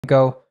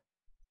Go,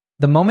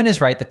 the moment is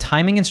right, the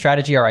timing and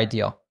strategy are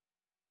ideal.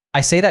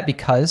 I say that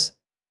because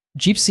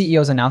Jeep's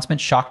CEO's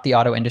announcement shocked the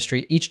auto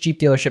industry. Each Jeep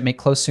dealership may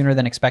close sooner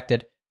than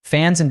expected.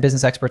 Fans and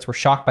business experts were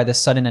shocked by this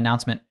sudden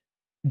announcement.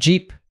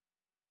 Jeep,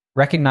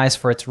 recognized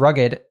for its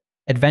rugged,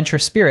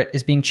 adventurous spirit,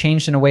 is being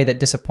changed in a way that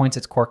disappoints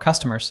its core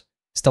customers.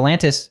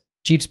 Stellantis,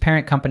 Jeep's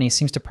parent company,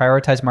 seems to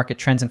prioritize market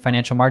trends and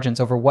financial margins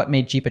over what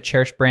made Jeep a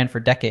cherished brand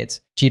for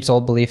decades. Jeep's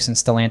old beliefs and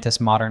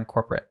Stellantis' modern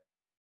corporate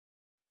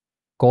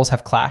goals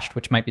have clashed,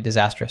 which might be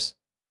disastrous.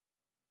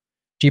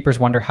 Jeepers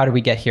wonder, how did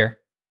we get here?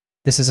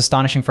 This is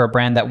astonishing for a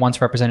brand that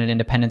once represented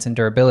independence and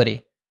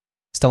durability.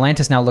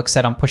 Stellantis now looks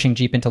set on pushing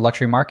Jeep into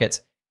luxury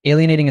markets,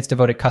 alienating its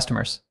devoted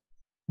customers.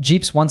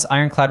 Jeep's once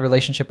ironclad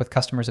relationship with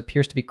customers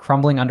appears to be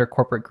crumbling under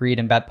corporate greed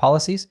and bad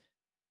policies.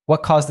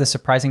 What caused this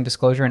surprising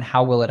disclosure, and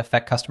how will it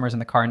affect customers in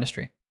the car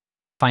industry?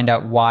 Find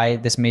out why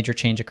this major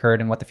change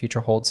occurred and what the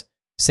future holds.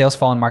 Sales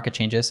fall and market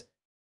changes.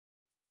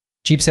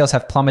 Jeep sales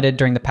have plummeted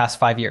during the past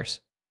 5 years.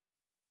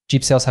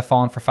 Jeep sales have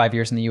fallen for 5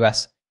 years in the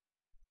US.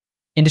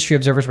 Industry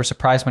observers were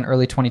surprised when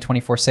early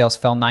 2024 sales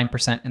fell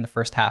 9% in the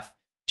first half.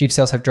 Jeep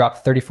sales have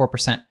dropped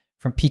 34%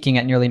 from peaking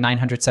at nearly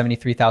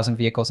 973,000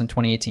 vehicles in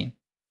 2018.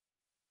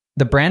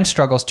 The brand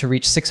struggles to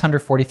reach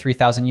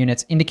 643,000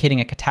 units, indicating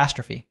a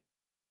catastrophe.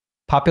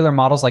 Popular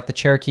models like the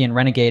Cherokee and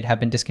Renegade have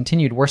been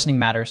discontinued, worsening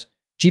matters.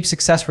 Jeep's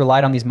success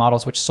relied on these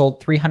models, which sold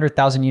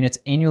 300,000 units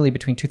annually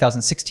between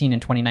 2016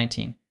 and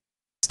 2019.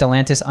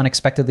 Stellantis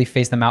unexpectedly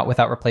phased them out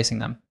without replacing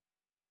them.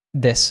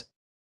 This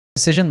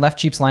decision left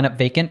Jeep's lineup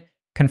vacant,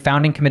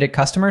 confounding committed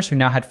customers who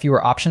now had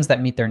fewer options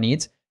that meet their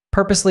needs,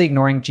 purposely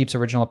ignoring Jeep's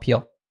original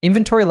appeal.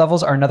 Inventory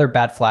levels are another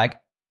bad flag.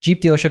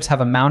 Jeep dealerships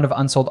have a mound of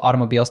unsold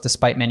automobiles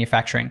despite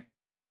manufacturing.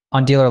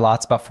 On dealer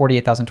lots, about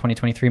 48,000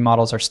 2023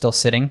 models are still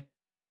sitting.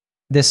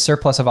 This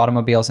surplus of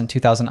automobiles and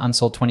 2,000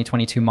 unsold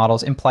 2022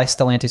 models implies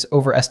Stellantis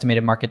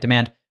overestimated market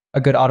demand.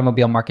 A good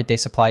automobile market day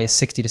supply is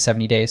 60 to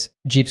 70 days.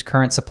 Jeep's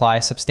current supply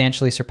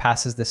substantially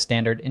surpasses this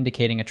standard,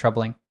 indicating a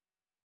troubling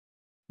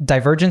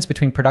divergence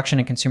between production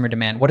and consumer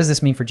demand. What does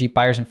this mean for Jeep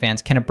buyers and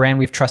fans? Can a brand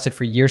we've trusted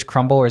for years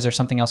crumble, or is there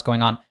something else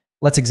going on?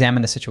 Let's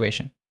examine the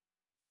situation.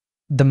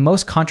 The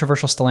most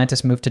controversial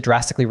Stellantis move to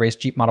drastically raise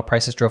Jeep model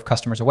prices drove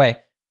customers away.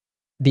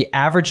 The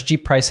average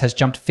Jeep price has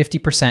jumped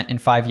 50% in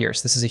 5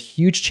 years. This is a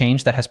huge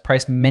change that has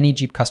priced many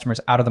Jeep customers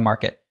out of the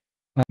market.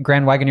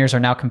 Grand Wagoneers are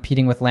now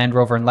competing with Land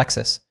Rover and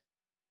Lexus.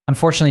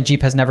 Unfortunately,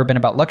 Jeep has never been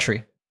about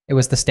luxury. It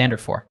was the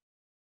standard for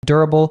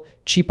durable,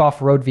 cheap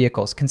off-road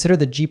vehicles. Consider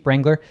the Jeep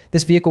Wrangler.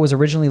 This vehicle was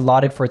originally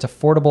lauded for its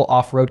affordable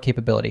off-road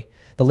capability.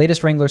 The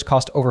latest Wranglers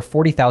cost over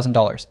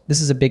 $40,000.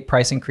 This is a big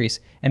price increase,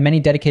 and many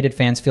dedicated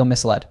fans feel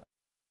misled.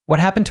 What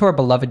happened to our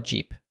beloved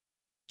Jeep?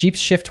 Jeep's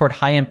shift toward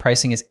high-end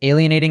pricing is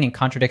alienating and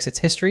contradicts its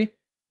history.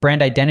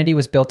 Brand identity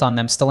was built on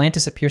them.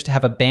 Stellantis appears to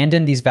have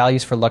abandoned these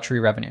values for luxury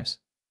revenues.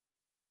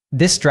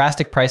 This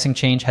drastic pricing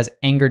change has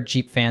angered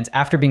Jeep fans.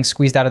 After being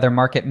squeezed out of their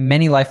market,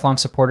 many lifelong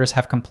supporters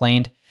have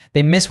complained.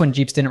 They miss when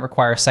Jeeps didn't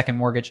require a second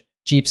mortgage.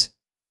 Jeep's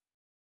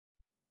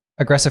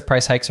aggressive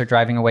price hikes are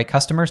driving away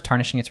customers,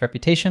 tarnishing its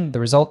reputation. The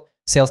result?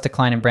 Sales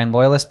decline and brand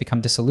loyalists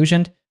become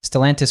disillusioned.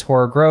 Stellantis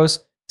horror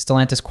grows.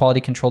 Stellantis quality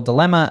control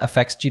dilemma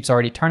affects Jeep's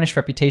already tarnished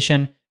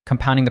reputation,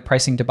 compounding the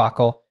pricing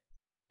debacle.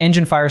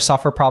 Engine fires,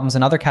 software problems,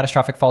 and other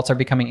catastrophic faults are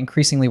becoming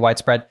increasingly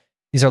widespread.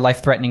 These are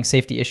life-threatening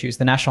safety issues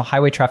the National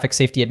Highway Traffic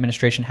Safety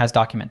Administration has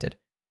documented.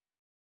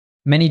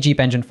 Many Jeep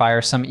engine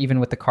fires, some even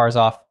with the cars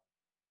off.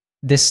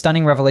 This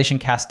stunning revelation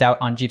casts doubt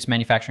on Jeep's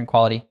manufacturing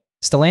quality.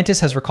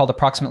 Stellantis has recalled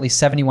approximately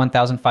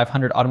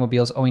 71,500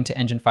 automobiles owing to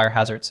engine fire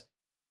hazards.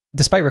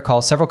 Despite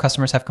recalls, several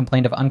customers have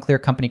complained of unclear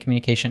company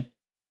communication,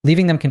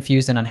 leaving them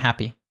confused and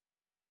unhappy.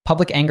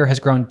 Public anger has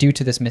grown due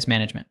to this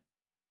mismanagement.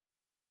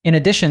 In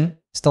addition,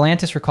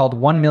 Stellantis recalled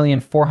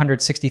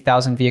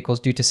 1,460,000 vehicles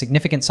due to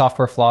significant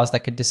software flaws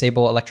that could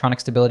disable electronic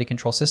stability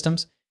control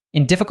systems.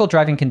 In difficult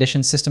driving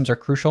conditions, systems are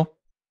crucial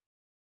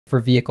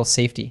for vehicle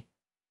safety.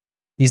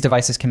 These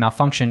devices can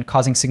malfunction,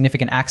 causing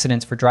significant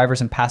accidents for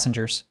drivers and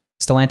passengers.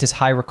 Stellantis'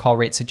 high recall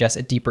rate suggests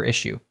a deeper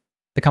issue.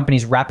 The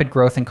company's rapid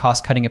growth and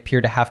cost-cutting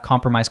appear to have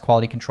compromised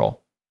quality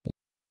control.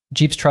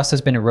 Jeep's trust has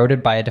been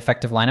eroded by a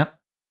defective lineup.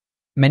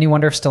 Many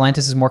wonder if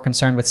Stellantis is more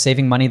concerned with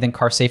saving money than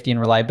car safety and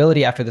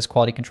reliability after this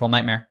quality control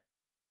nightmare.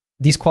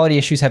 These quality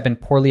issues have been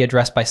poorly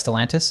addressed by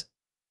Stellantis.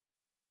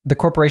 The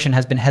corporation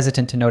has been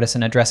hesitant to notice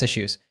and address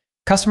issues.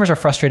 Customers are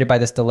frustrated by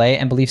this delay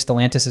and believe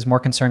Stellantis is more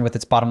concerned with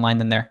its bottom line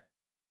than their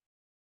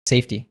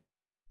safety.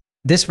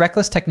 This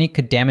reckless technique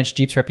could damage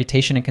Jeep's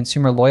reputation and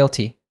consumer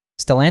loyalty.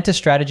 Stellantis'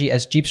 strategy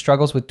as Jeep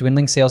struggles with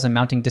dwindling sales and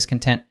mounting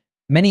discontent.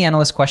 Many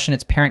analysts question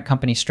its parent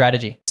company's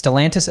strategy.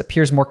 Stellantis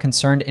appears more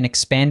concerned in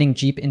expanding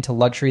Jeep into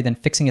luxury than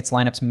fixing its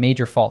lineup's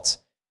major faults.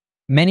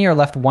 Many are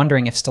left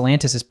wondering if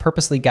Stellantis is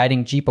purposely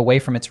guiding Jeep away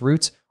from its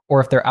roots, or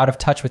if they're out of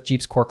touch with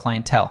Jeep's core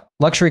clientele.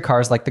 Luxury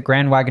cars like the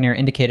Grand Wagoneer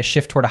indicate a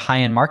shift toward a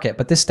high-end market,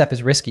 but this step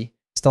is risky.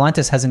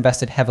 Stellantis has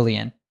invested heavily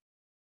in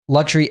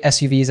luxury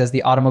SUVs as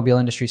the automobile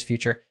industry's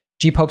future.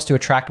 Jeep hopes to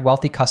attract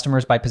wealthy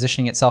customers by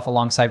positioning itself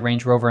alongside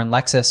Range Rover and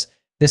Lexus.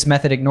 This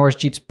method ignores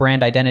Jeep's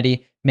brand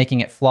identity,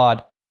 making it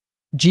flawed.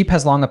 Jeep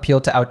has long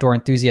appealed to outdoor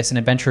enthusiasts and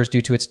adventurers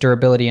due to its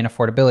durability and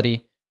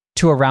affordability.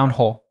 To a round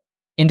hole,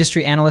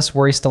 industry analysts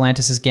worry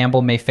Stellantis'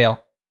 gamble may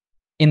fail.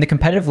 In the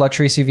competitive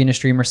luxury SUV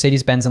industry,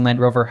 Mercedes-Benz and Land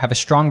Rover have a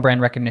strong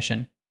brand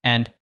recognition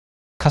and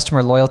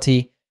customer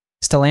loyalty.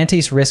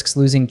 Stellantis risks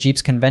losing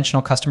Jeep's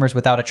conventional customers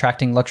without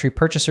attracting luxury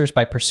purchasers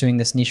by pursuing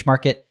this niche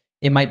market.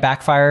 It might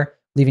backfire,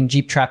 leaving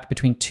Jeep trapped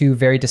between two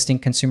very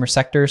distinct consumer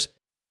sectors.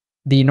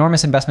 The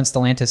enormous investment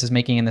Stellantis is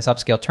making in this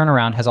upscale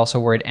turnaround has also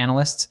worried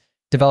analysts.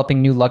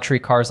 Developing new luxury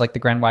cars like the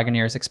Grand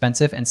Wagoneer is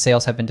expensive, and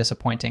sales have been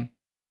disappointing.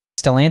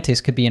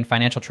 Stellantis could be in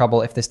financial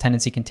trouble if this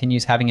tendency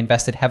continues, having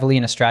invested heavily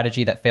in a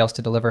strategy that fails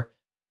to deliver.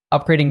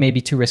 Upgrading may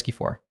be too risky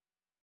for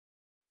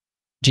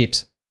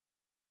Jeeps.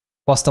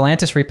 While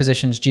Stellantis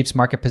repositions Jeep's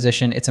market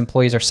position, its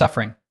employees are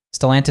suffering.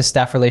 Stellantis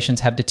staff relations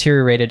have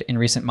deteriorated in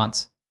recent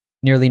months.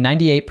 Nearly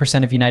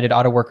 98% of United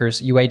Auto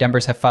Workers UA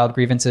members have filed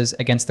grievances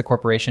against the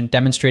corporation,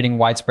 demonstrating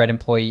widespread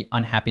employee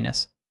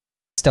unhappiness.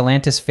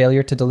 Stellantis'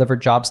 failure to deliver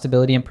job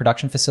stability and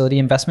production facility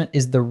investment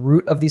is the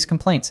root of these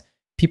complaints.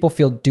 People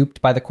feel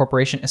duped by the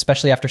corporation,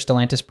 especially after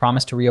Stellantis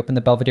promised to reopen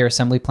the Belvidere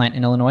assembly plant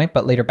in Illinois,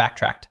 but later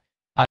backtracked.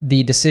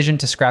 The decision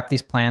to scrap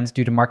these plans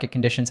due to market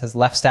conditions has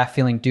left staff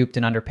feeling duped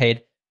and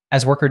underpaid.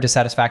 As worker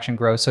dissatisfaction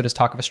grows, so does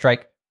talk of a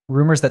strike.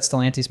 Rumors that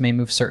Stellantis may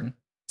move certain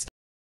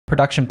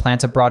production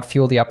plants abroad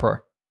fuel the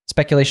uproar.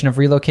 Speculation of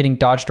relocating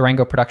Dodge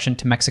Durango production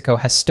to Mexico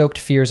has stoked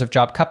fears of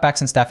job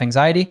cutbacks and staff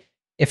anxiety.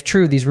 If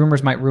true, these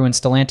rumors might ruin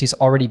Stellantis'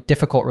 already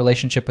difficult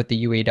relationship with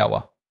the UAE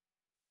Dawa.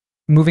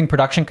 Moving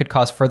production could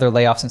cause further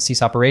layoffs and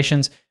cease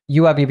operations.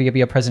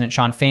 UAE President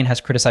Sean Fain has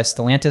criticized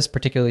Stellantis,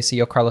 particularly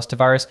CEO Carlos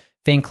Tavares.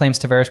 Fain claims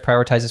Tavares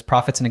prioritizes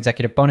profits and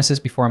executive bonuses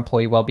before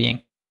employee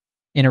well-being.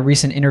 In a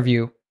recent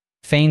interview,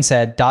 Fain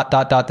said,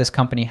 this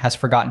company has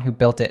forgotten who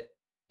built it.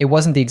 It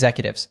wasn't the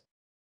executives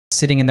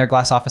sitting in their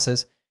glass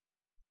offices.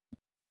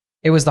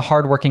 It was the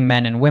hardworking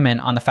men and women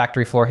on the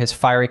factory floor. His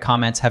fiery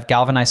comments have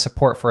galvanized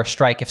support for a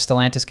strike if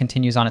Stellantis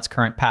continues on its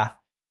current path.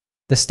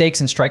 The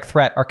stakes and strike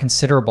threat are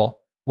considerable.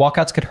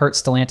 Walkouts could hurt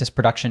Stellantis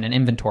production and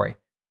inventory.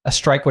 A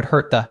strike would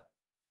hurt the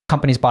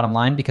company's bottom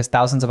line because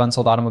thousands of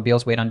unsold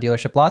automobiles wait on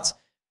dealership lots.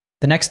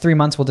 The next 3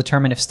 months will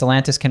determine if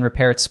Stellantis can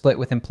repair its split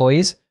with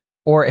employees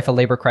or if a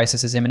labor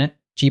crisis is imminent.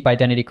 Jeep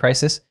identity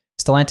crisis.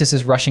 Stellantis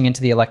is rushing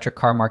into the electric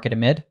car market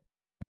amid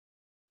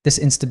this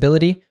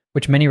instability,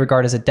 which many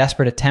regard as a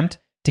desperate attempt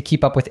to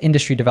keep up with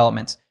industry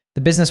developments.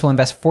 The business will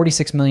invest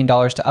 $46 million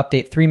to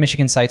update 3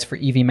 Michigan sites for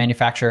EV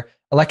manufacture,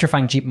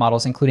 electrifying Jeep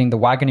models including the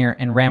Wagoneer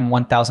and Ram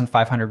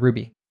 1500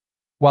 Ruby.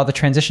 While the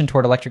transition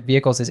toward electric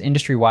vehicles is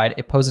industry-wide,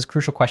 it poses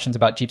crucial questions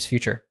about Jeep's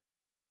future.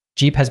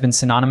 Jeep has been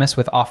synonymous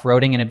with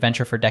off-roading and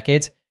adventure for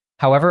decades.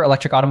 However,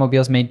 electric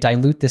automobiles may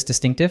dilute this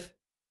distinctive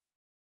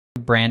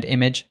brand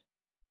image.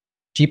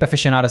 Jeep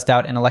aficionados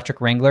doubt an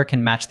electric Wrangler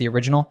can match the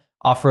original.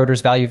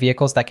 Off-roaders value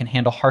vehicles that can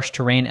handle harsh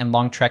terrain and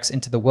long treks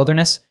into the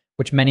wilderness,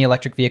 which many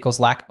electric vehicles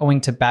lack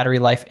owing to battery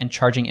life and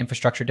charging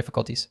infrastructure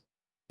difficulties.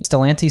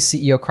 Stellantis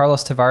CEO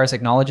Carlos Tavares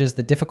acknowledges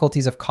the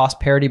difficulties of cost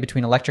parity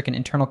between electric and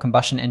internal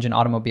combustion engine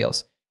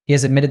automobiles. He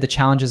has admitted the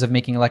challenges of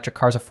making electric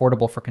cars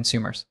affordable for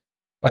consumers.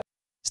 But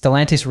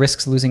Stellantis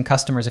risks losing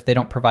customers if they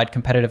don't provide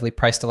competitively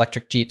priced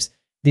electric Jeeps.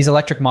 These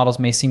electric models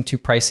may seem too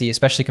pricey,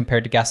 especially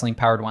compared to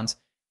gasoline-powered ones.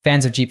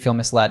 Fans of Jeep feel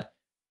misled.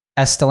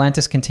 As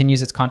Stellantis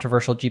continues its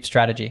controversial Jeep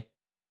strategy,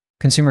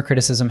 consumer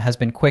criticism has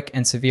been quick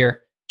and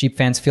severe. Jeep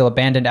fans feel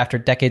abandoned after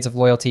decades of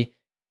loyalty.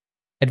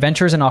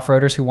 Adventurers and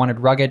off-roaders who wanted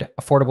rugged,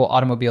 affordable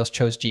automobiles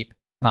chose Jeep.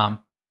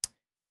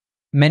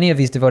 Many of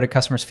these devoted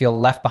customers feel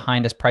left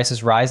behind as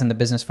prices rise and the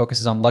business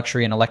focuses on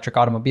luxury and electric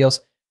automobiles.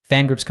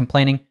 Fan groups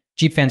complaining.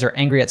 Jeep fans are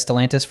angry at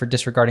Stellantis for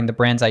disregarding the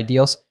brand's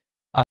ideals.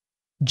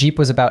 Jeep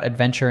was about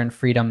adventure and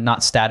freedom,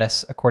 not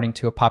status, according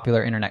to a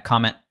popular internet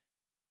comment.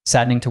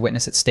 Saddening to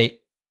witness its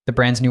state. The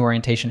brand's new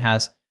orientation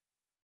has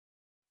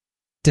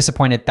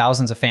disappointed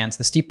thousands of fans.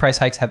 The steep price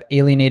hikes have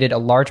alienated a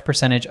large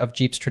percentage of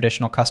Jeep's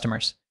traditional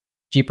customers.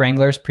 Jeep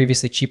Wranglers,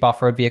 previously cheap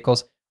off-road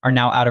vehicles, are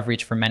now out of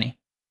reach for many.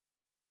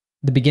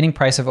 The beginning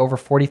price of over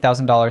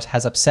 $40,000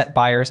 has upset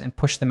buyers and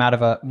pushed them out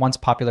of a once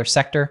popular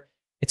sector.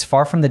 It's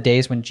far from the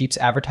days when Jeeps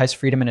advertised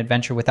freedom and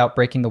adventure without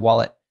breaking the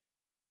wallet.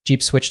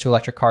 Jeep's switch to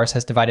electric cars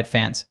has divided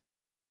fans.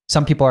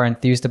 Some people are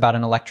enthused about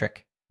an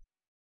electric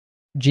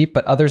Jeep,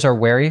 but others are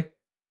wary.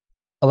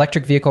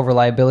 Electric vehicle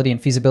reliability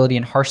and feasibility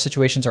in harsh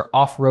situations are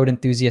off-road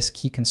enthusiasts'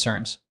 key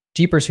concerns.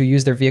 Jeepers who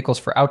use their vehicles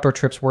for outdoor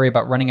trips worry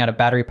about running out of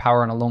battery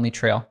power on a lonely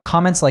trail.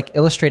 Comments like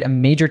illustrate a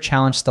major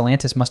challenge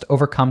Stellantis must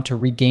overcome to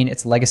regain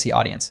its legacy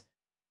audience.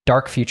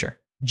 Dark future.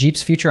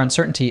 Jeep's future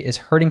uncertainty is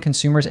hurting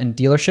consumers and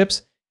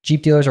dealerships.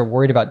 Jeep dealers are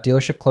worried about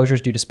dealership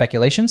closures due to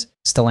speculations.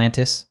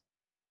 Stellantis.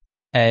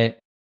 A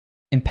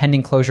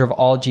impending closure of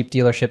all Jeep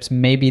dealerships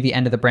may be the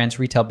end of the brand's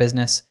retail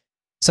business.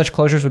 Such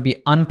closures would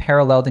be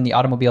unparalleled in the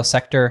automobile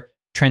sector,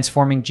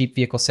 transforming Jeep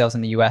vehicle sales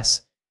in the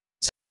US.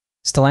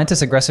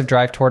 Stellantis' aggressive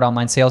drive toward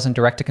online sales and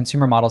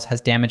direct-to-consumer models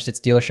has damaged its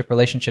dealership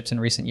relationships in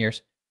recent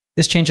years.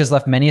 This change has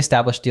left many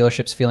established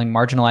dealerships feeling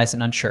marginalized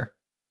and unsure.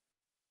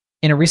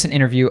 In a recent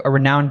interview, a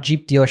renowned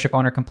Jeep dealership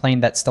owner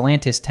complained that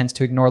Stellantis tends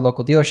to ignore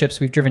local dealerships.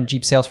 We've driven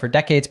Jeep sales for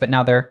decades, but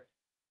now they're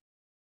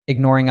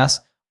Ignoring us,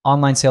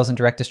 online sales and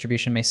direct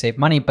distribution may save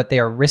money, but they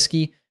are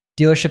risky.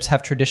 Dealerships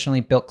have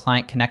traditionally built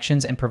client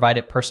connections and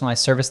provided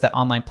personalized service that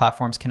online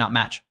platforms cannot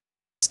match.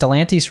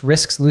 Stellantis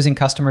risks losing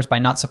customers by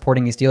not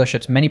supporting these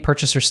dealerships. Many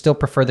purchasers still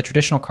prefer the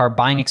traditional car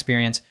buying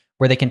experience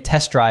where they can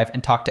test drive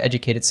and talk to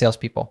educated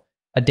salespeople.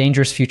 A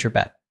dangerous future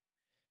bet.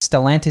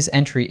 Stellantis'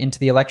 entry into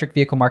the electric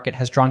vehicle market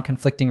has drawn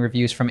conflicting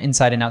reviews from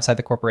inside and outside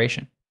the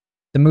corporation.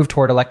 The move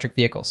toward electric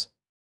vehicles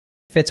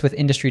fits with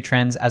industry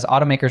trends as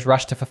automakers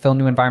rush to fulfill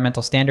new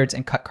environmental standards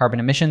and cut carbon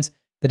emissions.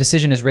 The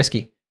decision is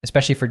risky,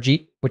 especially for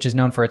Jeep, which is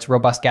known for its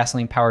robust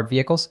gasoline-powered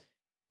vehicles.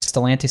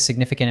 Stellantis'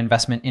 significant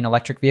investment in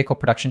electric vehicle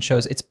production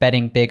shows it's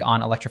betting big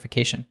on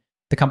electrification.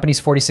 The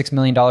company's $46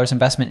 million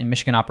investment in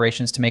Michigan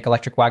operations to make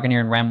electric Wagoneer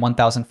and Ram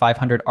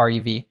 1500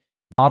 REV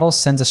models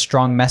sends a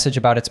strong message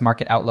about its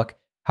market outlook.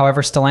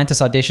 However,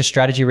 Stellantis' audacious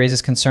strategy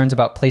raises concerns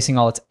about placing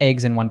all its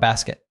eggs in one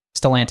basket.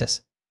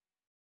 Stellantis.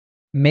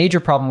 Major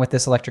problem with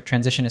this electric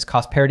transition is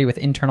cost parity with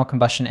internal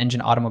combustion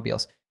engine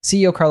automobiles.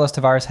 CEO Carlos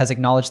Tavares has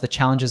acknowledged the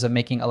challenges of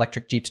making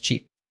electric Jeeps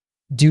cheap.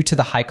 Due to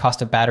the high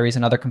cost of batteries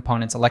and other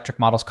components, electric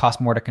models cost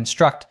more to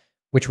construct,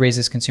 which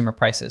raises consumer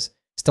prices.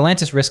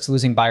 Stellantis risks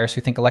losing buyers who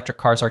think electric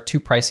cars are too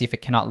pricey if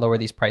it cannot lower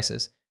these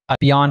prices.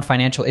 Beyond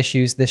financial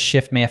issues, this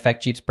shift may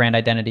affect Jeep's brand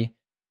identity.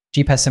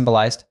 Jeep has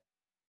symbolized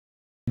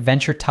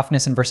adventure,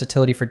 toughness, and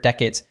versatility for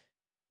decades.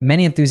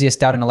 Many enthusiasts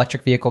doubt an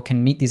electric vehicle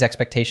can meet these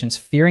expectations,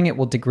 fearing it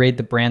will degrade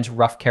the brand's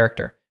rough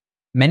character.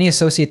 Many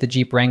associate the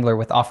Jeep Wrangler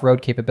with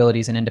off-road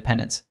capabilities and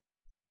independence.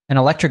 An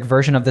electric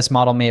version of this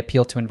model may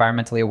appeal to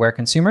environmentally aware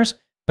consumers,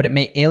 but it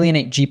may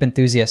alienate Jeep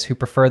enthusiasts who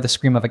prefer the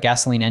scream of a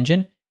gasoline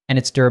engine and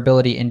its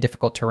durability in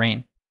difficult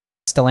terrain.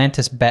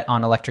 Stellantis' bet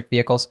on electric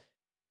vehicles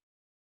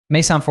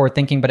may sound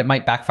forward-thinking, but it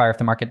might backfire if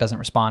the market doesn't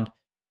respond.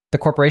 The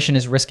corporation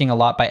is risking a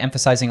lot by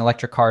emphasizing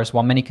electric cars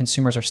while many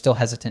consumers are still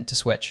hesitant to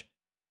switch.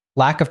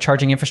 Lack of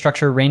charging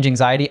infrastructure, range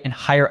anxiety, and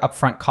higher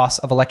upfront costs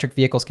of electric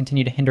vehicles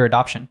continue to hinder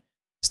adoption.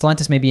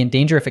 Stellantis may be in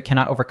danger if it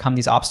cannot overcome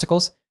these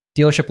obstacles.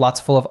 Dealership lots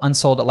full of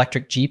unsold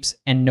electric Jeeps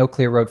and no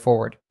clear road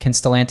forward. Can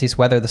Stellantis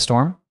weather the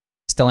storm?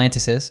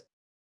 Stellantis is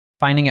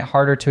finding it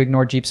harder to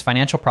ignore Jeep's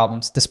financial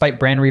problems. Despite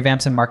brand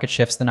revamps and market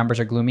shifts, the numbers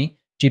are gloomy.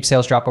 Jeep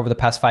sales drop over the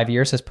past 5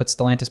 years has put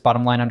Stellantis'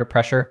 bottom line under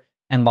pressure,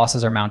 and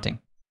losses are mounting.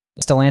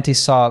 Stellantis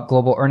saw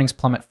global earnings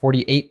plummet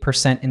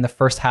 48% in the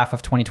first half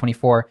of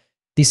 2024.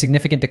 These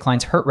significant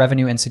declines hurt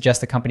revenue and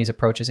suggest the company's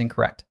approach is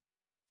incorrect.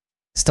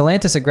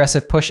 Stellantis'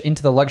 aggressive push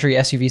into the luxury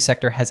SUV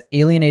sector has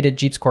alienated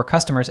Jeep's core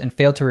customers and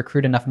failed to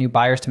recruit enough new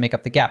buyers to make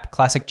up the gap.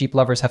 Classic Jeep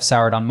lovers have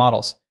soured on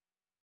models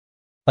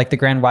like the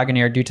Grand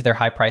Wagoneer due to their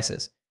high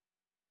prices.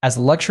 As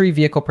luxury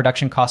vehicle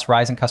production costs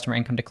rise and customer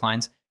income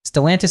declines,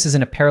 Stellantis is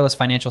in a perilous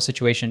financial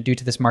situation due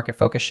to this market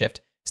focus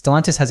shift.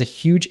 Stellantis has a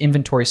huge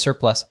inventory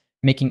surplus,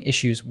 making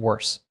issues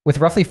worse. With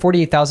roughly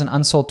 48,000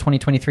 unsold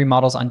 2023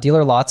 models on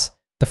dealer lots,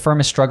 the firm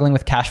is struggling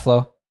with cash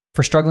flow.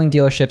 For struggling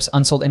dealerships,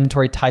 unsold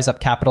inventory ties up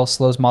capital,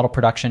 slows model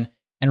production,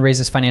 and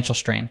raises financial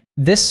strain.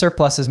 This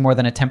surplus is more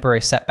than a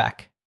temporary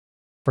setback.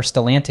 For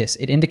Stellantis,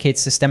 it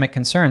indicates systemic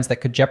concerns that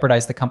could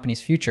jeopardize the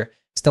company's future.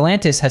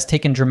 Stellantis has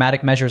taken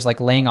dramatic measures like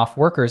laying off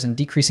workers and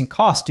decreasing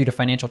costs due to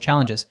financial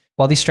challenges.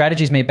 While these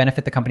strategies may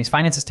benefit the company's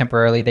finances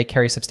temporarily, they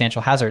carry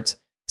substantial hazards.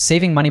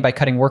 Saving money by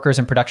cutting workers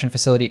and production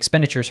facility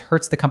expenditures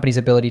hurts the company's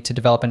ability to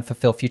develop and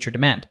fulfill future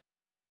demand.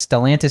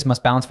 Stellantis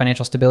must balance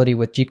financial stability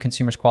with Jeep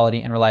consumers'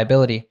 quality and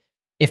reliability.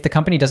 If the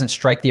company doesn't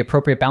strike the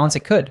appropriate balance,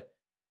 it could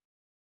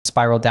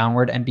spiral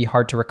downward and be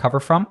hard to recover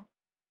from.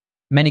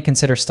 Many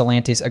consider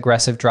Stellantis'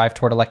 aggressive drive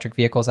toward electric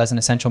vehicles as an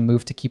essential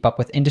move to keep up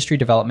with industry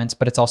developments,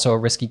 but it's also a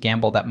risky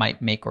gamble that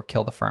might make or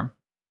kill the firm.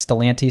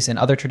 Stellantis and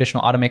other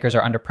traditional automakers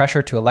are under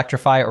pressure to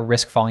electrify or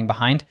risk falling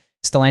behind.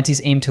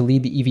 Stellantis' aim to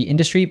lead the EV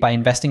industry by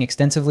investing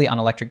extensively on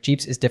electric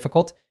Jeeps is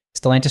difficult.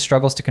 Stellantis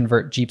struggles to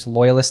convert Jeep's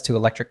loyalists to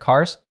electric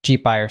cars.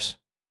 Jeep buyers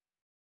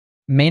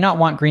may not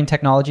want green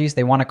technologies.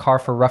 They want a car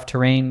for rough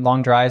terrain,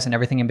 long drives, and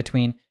everything in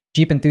between.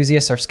 Jeep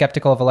enthusiasts are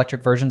skeptical of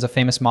electric versions of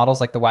famous models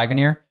like the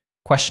Wagoneer,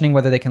 questioning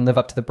whether they can live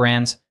up to the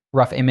brand's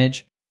rough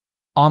image.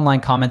 Online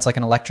comments like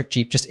an electric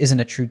Jeep just isn't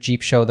a true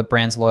Jeep show the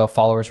brand's loyal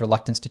followers'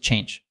 reluctance to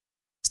change.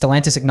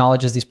 Stellantis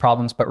acknowledges these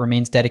problems but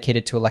remains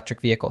dedicated to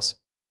electric vehicles.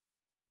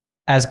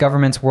 As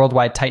governments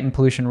worldwide tighten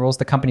pollution rules,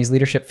 the company's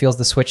leadership feels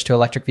the switch to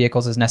electric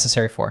vehicles is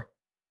necessary for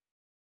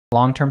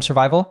long-term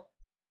survival.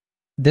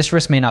 This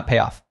risk may not pay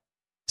off.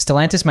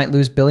 Stellantis might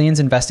lose billions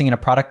investing in a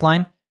product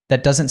line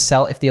that doesn't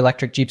sell if the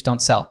electric Jeeps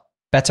don't sell.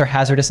 Bets are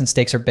hazardous and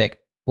stakes are big.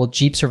 Will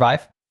Jeep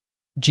survive?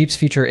 Jeep's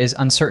future is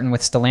uncertain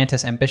with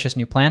Stellantis' ambitious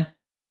new plan.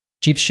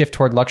 Jeep's shift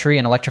toward luxury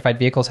and electrified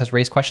vehicles has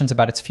raised questions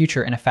about its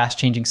future in a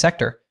fast-changing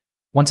sector.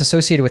 Once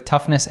associated with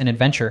toughness and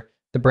adventure,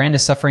 the brand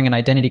is suffering an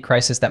identity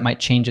crisis that might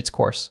change its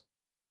course.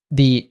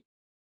 The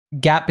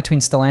gap between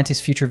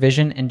Stellantis' future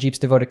vision and Jeep's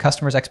devoted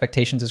customers'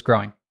 expectations is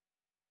growing.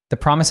 The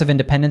promise of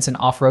independence and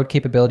off-road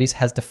capabilities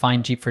has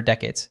defined Jeep for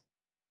decades.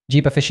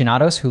 Jeep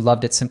aficionados who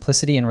loved its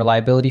simplicity and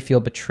reliability feel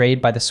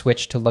betrayed by the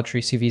switch to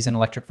luxury SUVs and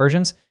electric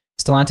versions.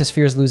 Stellantis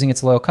fears losing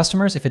its loyal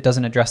customers if it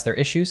doesn't address their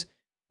issues.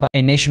 But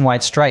a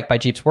nationwide strike by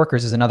Jeep's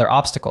workers is another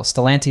obstacle.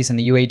 Stellantis and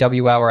the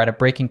UAW are at a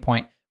breaking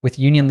point with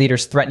union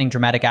leaders threatening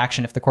dramatic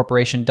action if the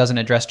corporation doesn't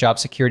address job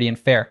security and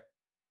fair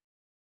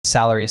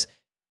salaries.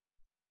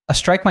 A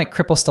strike might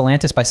cripple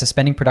Stellantis by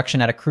suspending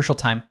production at a crucial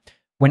time.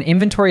 When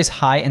inventory is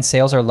high and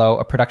sales are low,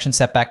 a production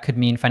setback could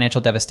mean financial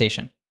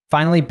devastation.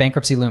 Finally,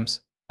 bankruptcy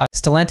looms.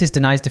 Stellantis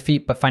denies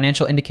defeat, but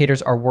financial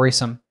indicators are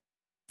worrisome.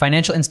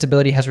 Financial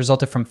instability has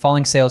resulted from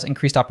falling sales,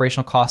 increased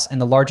operational costs,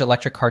 and the large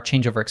electric car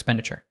changeover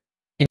expenditure.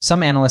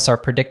 Some analysts are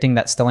predicting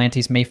that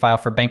Stellantis may file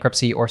for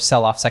bankruptcy or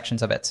sell off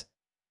sections of its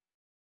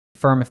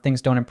firm if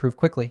things don't improve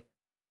quickly.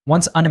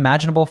 Once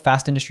unimaginable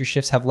fast industry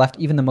shifts have left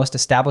even the most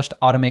established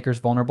automakers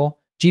vulnerable,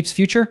 Jeep's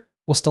future?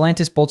 Will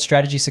Stellantis' bold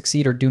strategy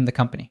succeed or doom the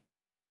company?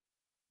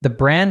 The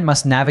brand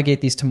must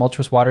navigate these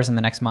tumultuous waters in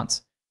the next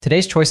months.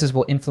 Today's choices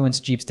will influence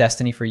Jeep's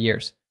destiny for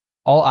years.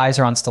 All eyes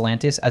are on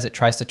Stellantis as it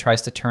tries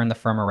to turn the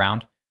firm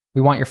around.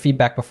 We want your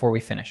feedback before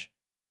we finish.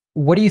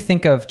 What do you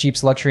think of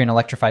Jeep's luxury and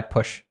electrified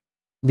push?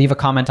 Leave a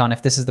comment on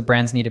if this is the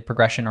brand's needed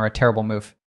progression or a terrible move.